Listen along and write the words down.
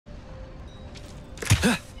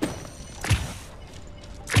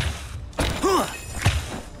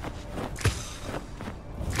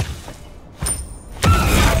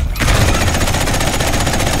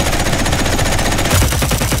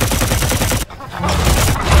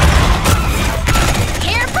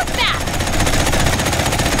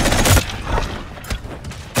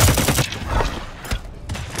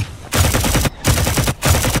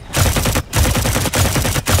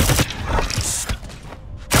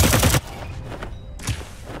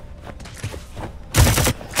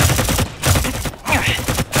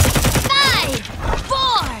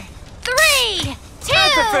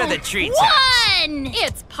treats. One!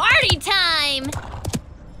 It's party time!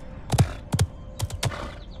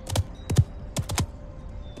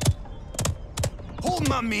 Hold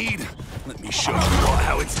my mead. Let me show you all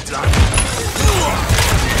how it's done.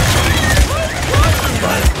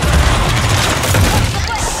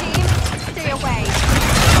 Stay away.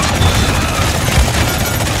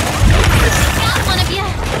 Got one of you.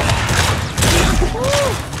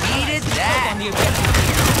 Needed that.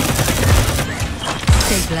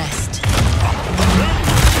 Stay blessed.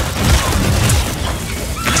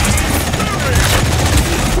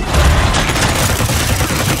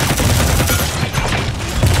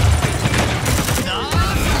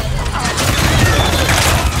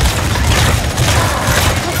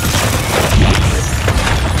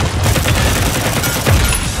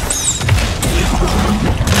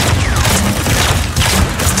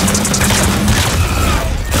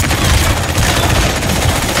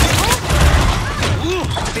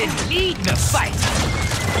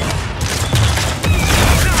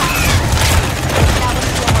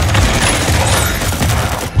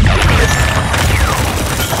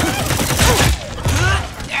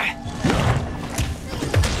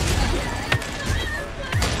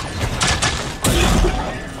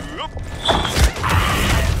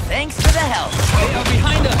 Thanks for the help. They are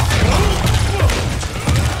behind us.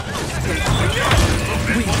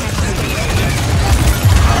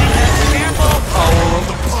 Careful. Power of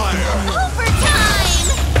the fire. Overtime!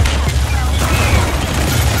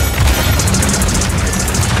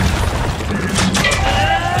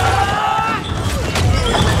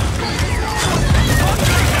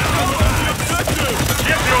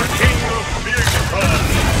 Give your king a big hug.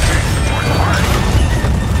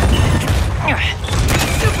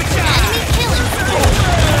 Enemy killing spree.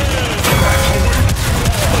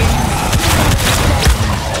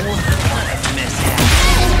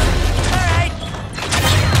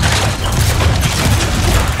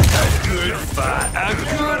 Good fight. A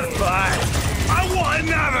good fight. I want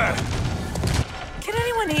another. Can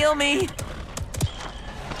anyone heal me?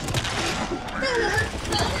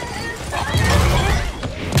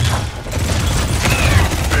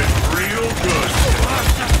 Been real good.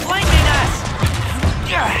 Flanking us!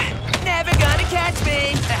 Never gonna catch me!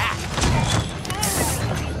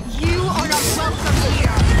 You are not welcome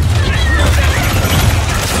here.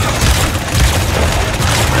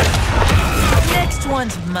 Next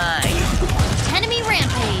one's mine. Enemy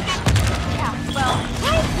rampage. Yeah, well,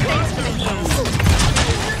 thanks for the news.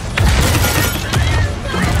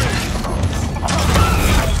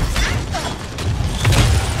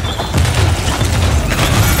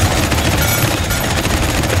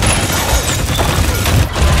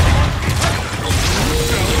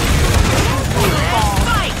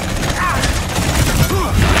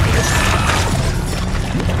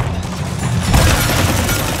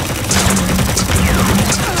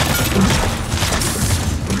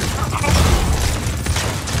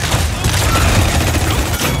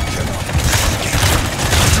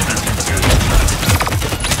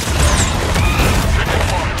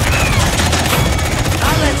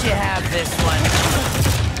 I'll let you have this one.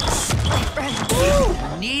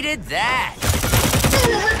 Needed that.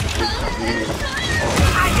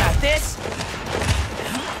 I got this.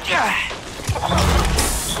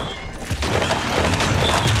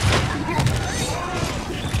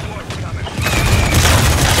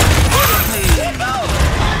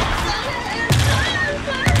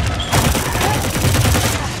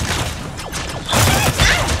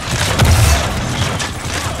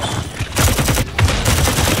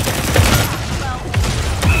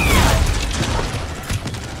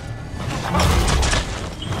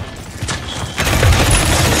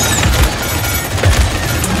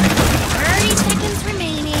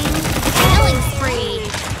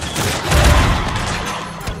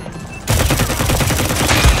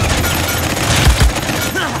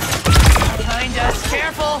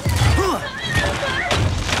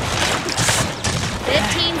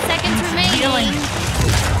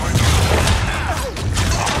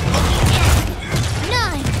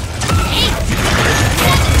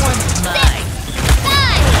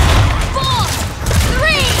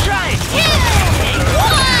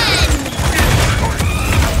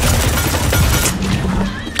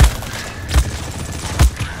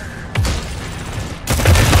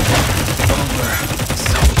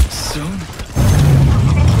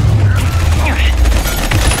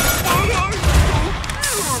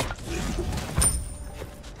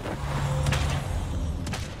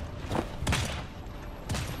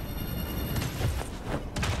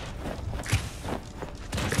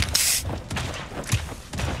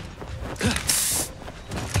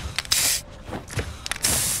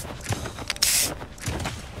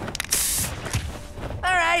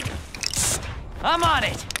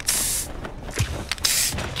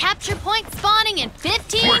 Capture point spawning in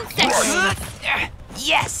 15 seconds.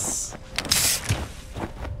 Yes!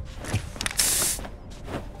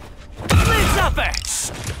 Blitz upper!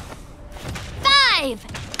 5,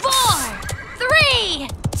 4, 3,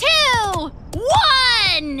 2,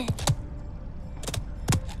 1!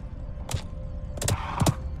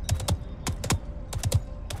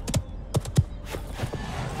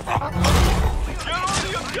 Get on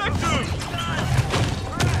the objective!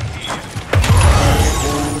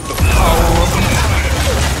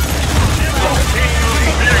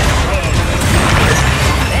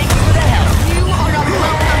 Thanks for the help. You are not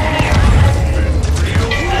welcome here.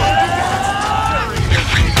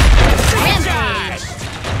 Rampage!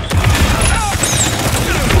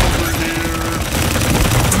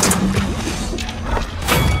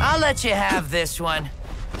 I'll let you have this one.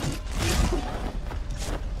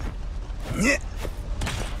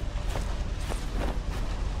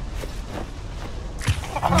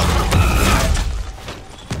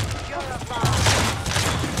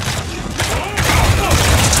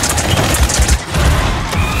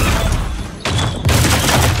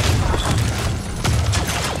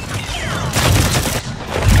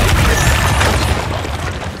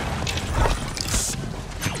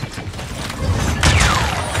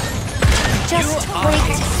 Just wait.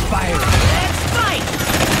 Inspiring. Let's fight!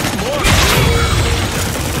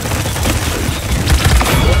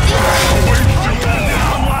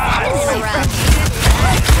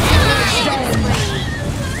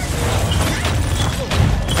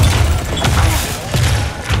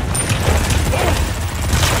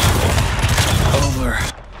 Over.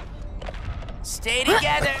 Stay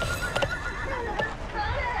together.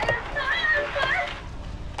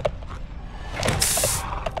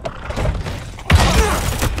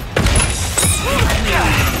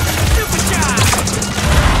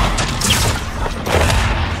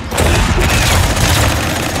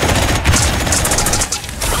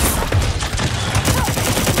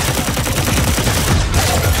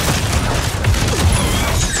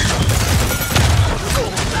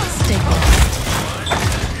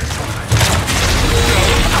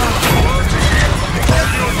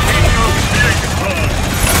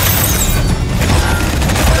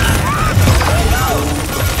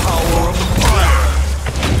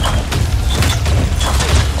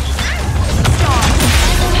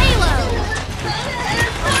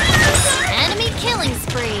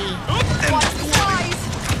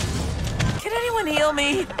 Can anyone heal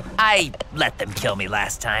me? I let them kill me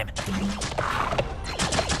last time. Next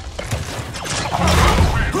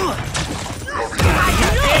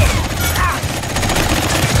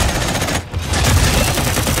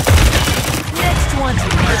one's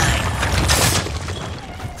mine.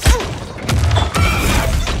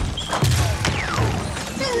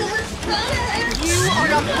 You are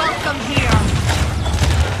not welcome here.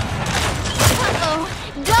 Uh-oh,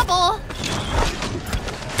 double.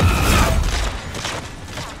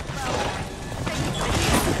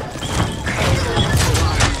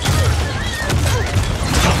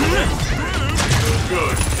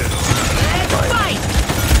 Good. Let's fight!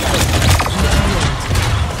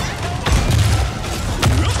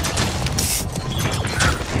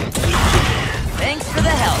 Thanks for the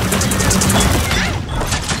help.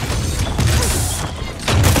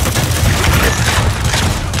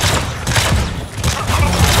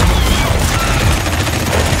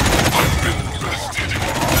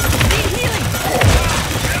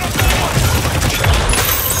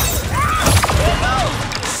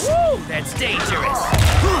 Woo, that's dangerous.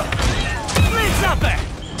 Blitz upper!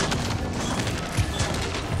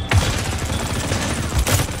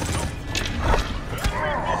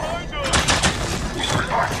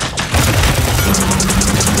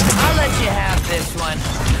 I'll let you have this one.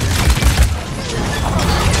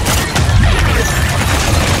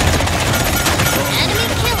 Enemy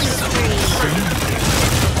killing spree.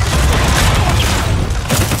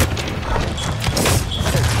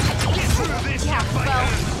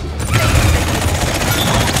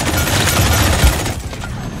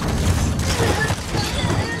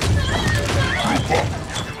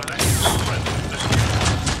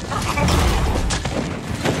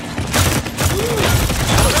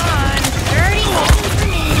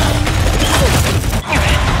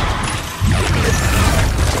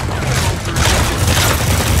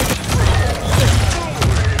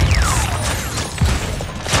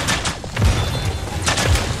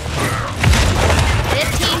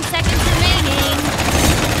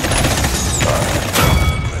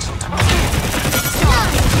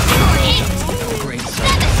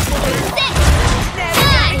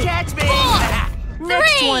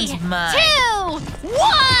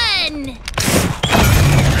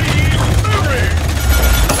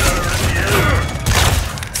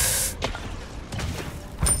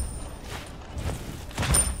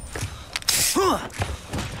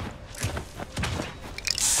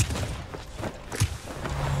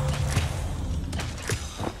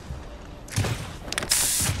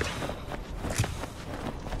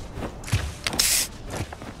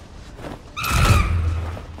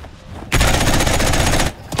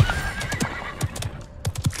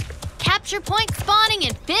 Capture point spawning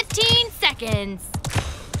in 15 seconds.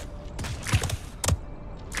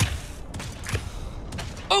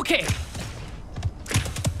 Okay.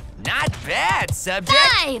 Not bad, subject.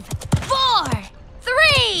 5, 4, 3,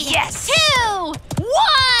 Yes. 2,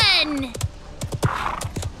 1.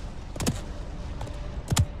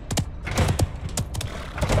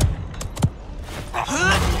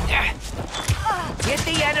 Get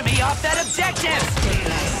the enemy off that objective.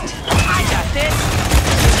 I got this.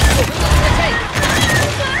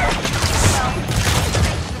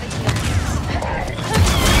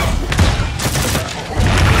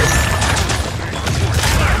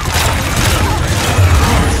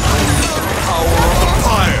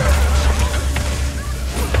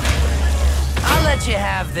 I'll let you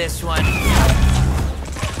have this one.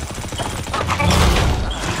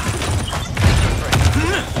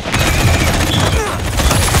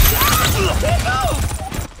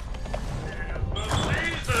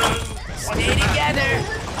 Stay together.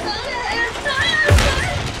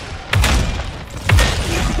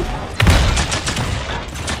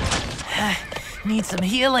 Need some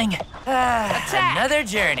healing. Another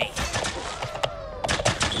journey.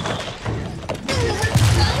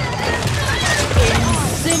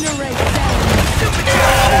 Incinerate them!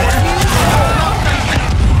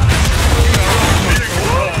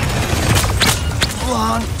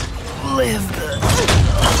 Long live the...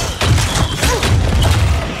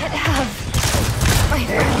 Can't have my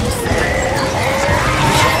friends.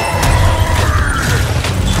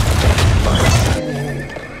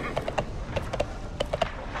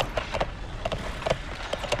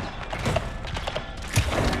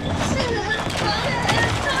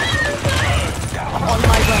 On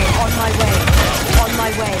my way, on my way, on my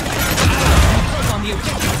way. On the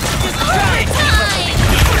objective.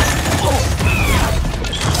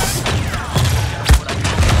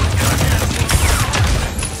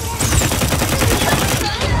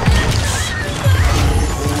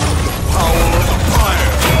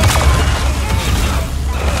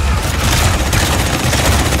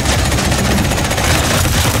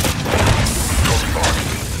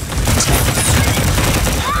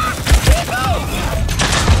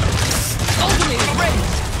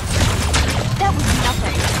 That was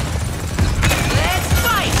nothing. Let's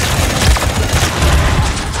fight!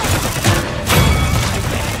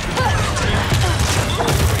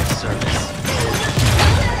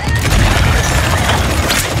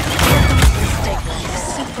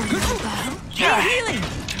 You're healing!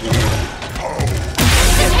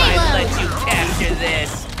 If I let you capture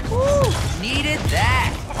this. Needed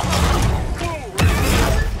that.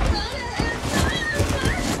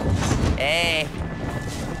 Hey.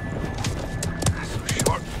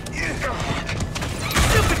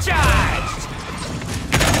 Supercharged!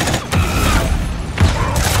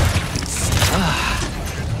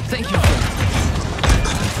 Thank you.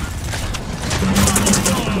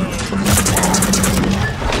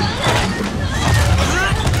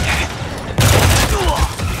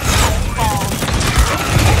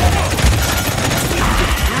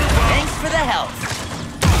 Thanks for the help.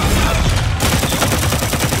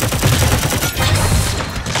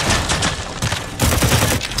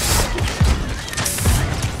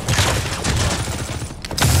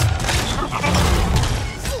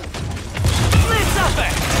 Blitz upper!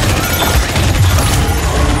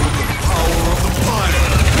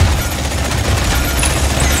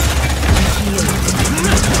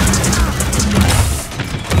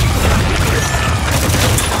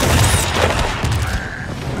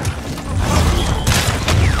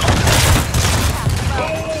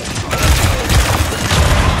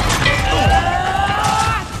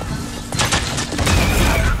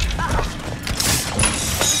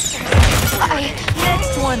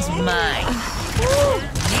 Next one's mine.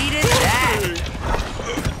 Needed that.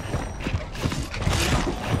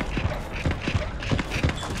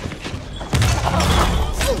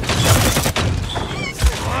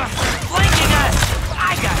 Flanking us!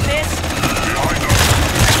 I got this!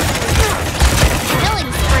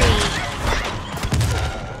 Killing spree.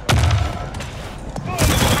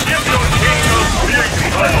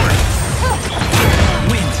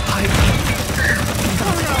 Wind,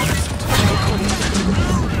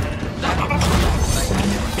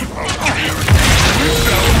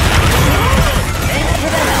 Thanks for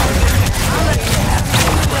the help. I'll let you have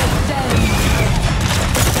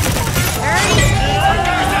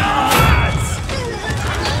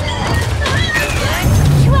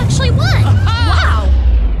You actually won. Wow.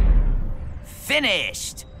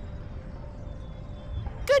 Finished.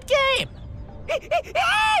 Good game.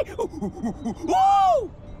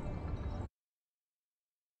 Woo!